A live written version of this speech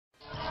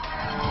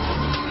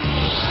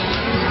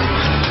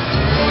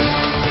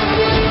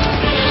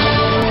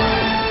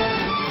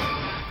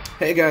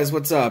Hey guys,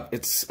 what's up?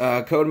 It's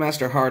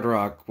Codemaster Hard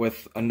Rock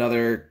with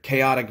another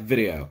chaotic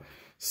video.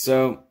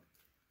 So,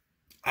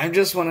 I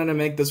just wanted to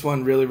make this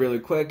one really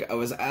quick. I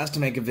was asked to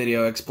make a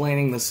video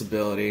explaining this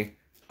ability.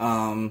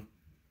 A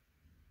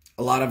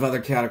lot of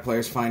other chaotic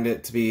players find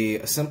it to be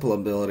a simple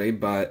ability,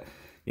 but,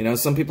 you know,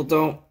 some people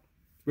don't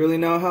really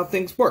know how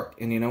things work.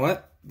 And you know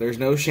what? There's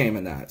no shame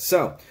in that.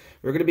 So,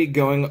 we're going to be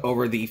going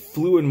over the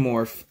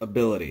Fluidmorph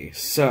ability.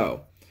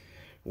 So,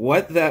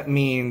 what that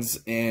means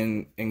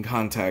in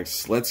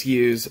context, let's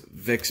use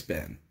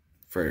Vixbin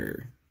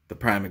for the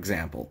prime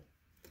example.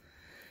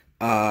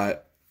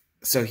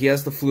 So he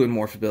has the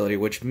Fluidmorph ability,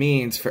 which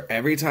means for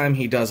every time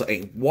he does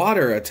a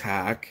water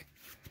attack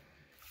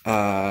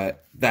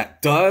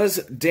that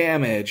does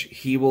damage,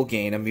 he will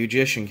gain a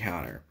Magician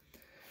counter.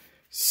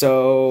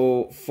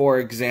 So, for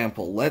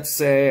example, let's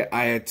say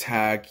I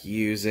attack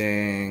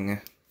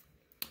using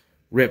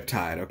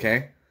Riptide,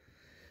 okay?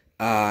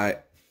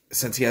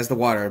 Since he has the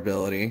water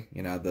ability,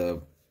 you know,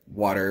 the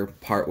water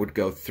part would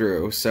go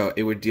through, so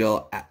it would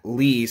deal at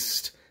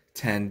least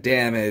 10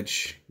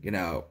 damage, you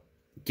know,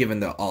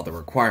 given all the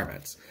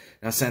requirements.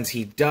 Now, since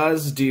he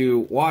does do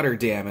water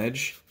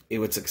damage, it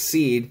would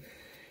succeed.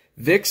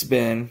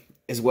 Vixbin,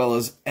 as well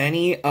as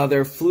any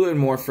other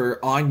Fluidmorpher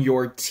on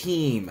your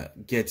team,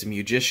 gets a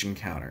Magician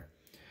counter.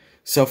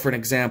 So, for an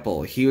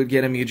example, he would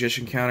get a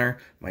Magician counter,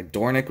 my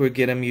Dornick would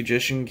get a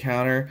Magician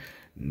counter,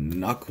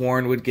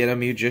 Nuckwarn would get a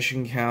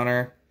Magician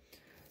counter,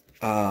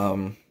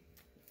 and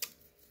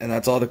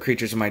that's all the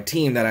creatures in my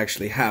team that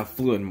actually have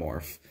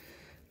Fluidmorph.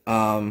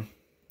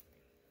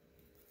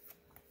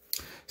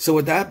 So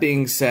with that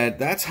being said,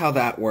 that's how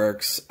that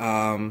works.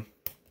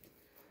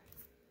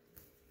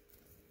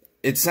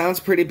 It sounds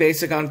pretty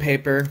basic on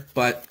paper,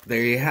 but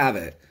there you have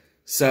it.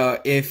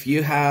 So if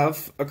you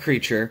have a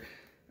creature,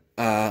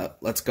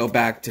 let's go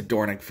back to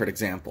Dornick for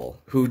example,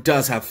 who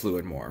does have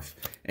Fluidmorph,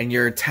 and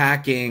you're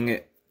attacking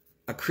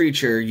a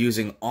creature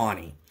using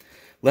Oni.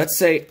 Let's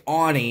say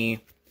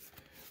Oni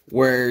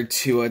were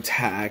to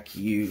attack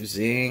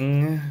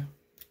using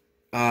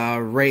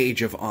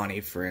Rage of Oni,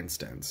 for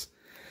instance.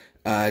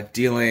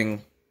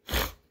 Dealing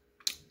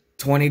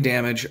 20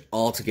 damage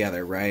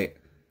altogether, right?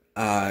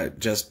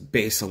 Just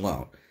base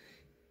alone.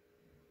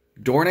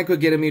 Dornick would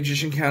get a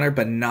Magician counter,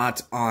 but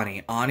not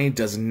Oni. Oni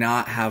does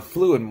not have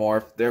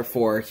Fluidmorph,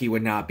 therefore he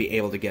would not be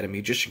able to get a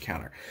Magician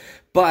counter.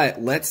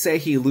 But let's say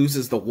he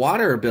loses the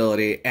water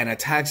ability and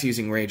attacks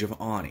using Rage of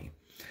Oni.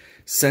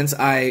 Since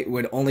I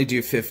would only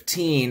do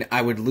 15,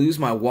 I would lose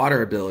my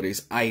water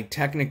abilities. I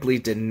technically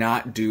did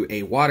not do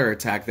a water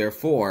attack,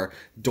 therefore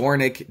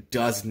Dornick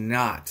does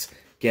not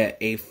get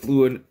a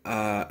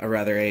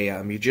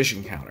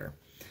Magician counter.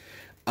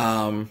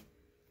 And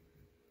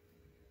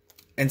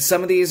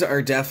some of these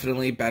are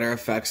definitely better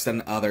effects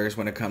than others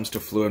when it comes to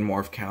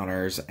Fluidmorph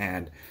counters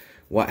and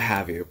what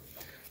have you.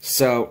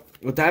 So,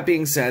 with that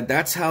being said,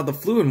 that's how the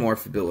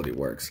Fluidmorph ability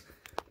works.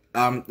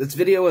 This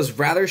video was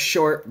rather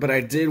short, but I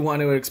did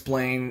want to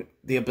explain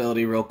the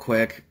ability real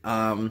quick.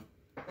 You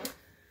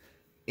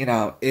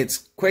know,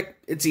 it's quick,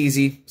 it's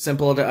easy,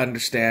 simple to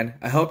understand.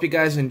 I hope you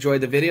guys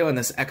enjoyed the video and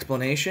this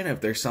explanation.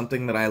 If there's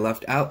something that I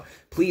left out,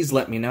 please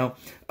let me know.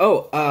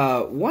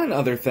 Oh, one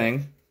other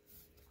thing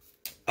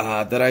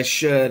that I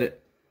should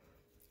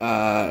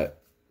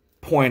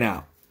point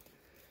out.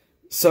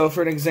 So,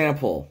 for an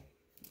example,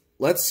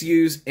 let's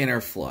use Inner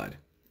Flood.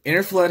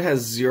 Inner Flood has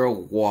 0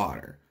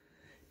 water.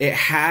 It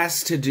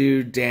has to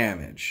do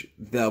damage.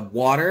 The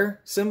water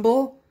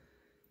symbol,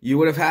 you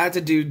would have had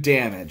to do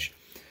damage.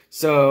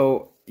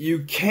 So,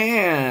 you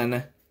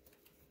can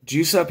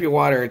juice up your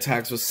water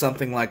attacks with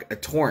something like a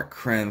Torrent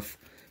Crinth,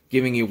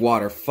 giving you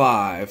water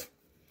 5.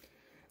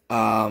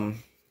 Or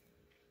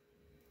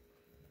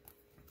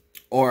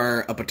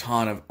a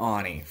Baton of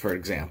Ani, for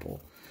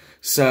example.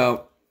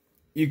 So,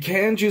 you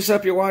can juice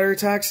up your water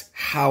attacks.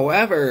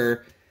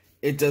 However,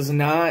 it does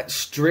not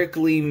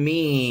strictly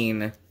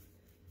mean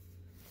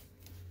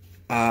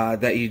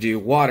that you do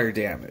water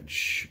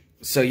damage.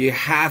 So you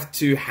have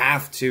to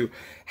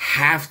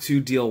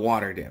deal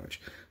water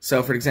damage.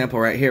 So for example,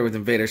 right here with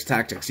Invader's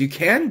Tactics, you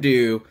can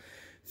do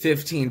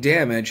 15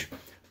 damage,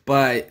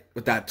 but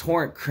with that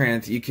Torrent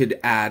Crinth, you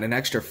could add an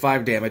extra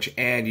 5 damage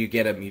and you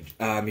get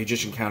a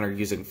Magician counter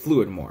using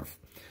Fluidmorph.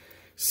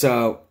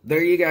 So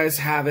there you guys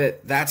have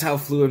it. That's how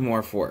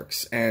Fluidmorph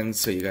works. And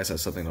so you guys have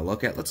something to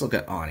look at. Let's look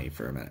at Ani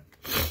for a minute.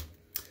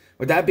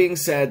 With that being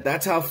said,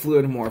 that's how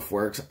Fluidmorph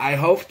works. I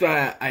hope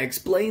that I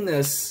explained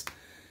this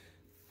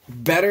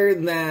better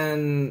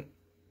than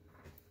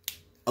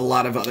a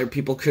lot of other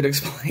people could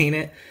explain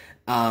it.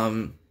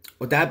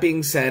 With that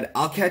being said,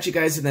 I'll catch you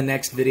guys in the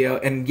next video.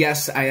 And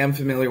yes, I am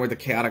familiar with the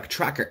Chaotic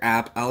Tracker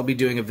app. I'll be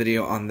doing a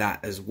video on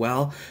that as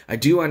well. I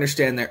do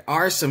understand there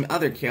are some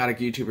other chaotic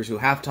YouTubers who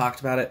have talked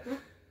about it.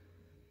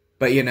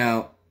 But, you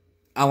know,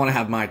 I want to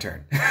have my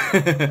turn.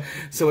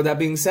 So with that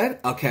being said,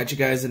 I'll catch you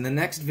guys in the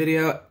next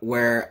video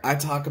where I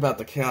talk about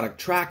the Chaotic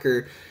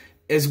Tracker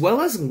as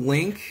well as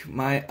link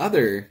my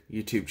other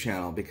YouTube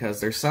channel because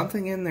there's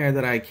something in there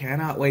that I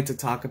cannot wait to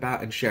talk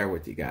about and share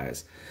with you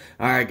guys.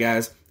 Alright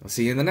guys, I'll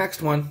see you in the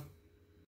next one.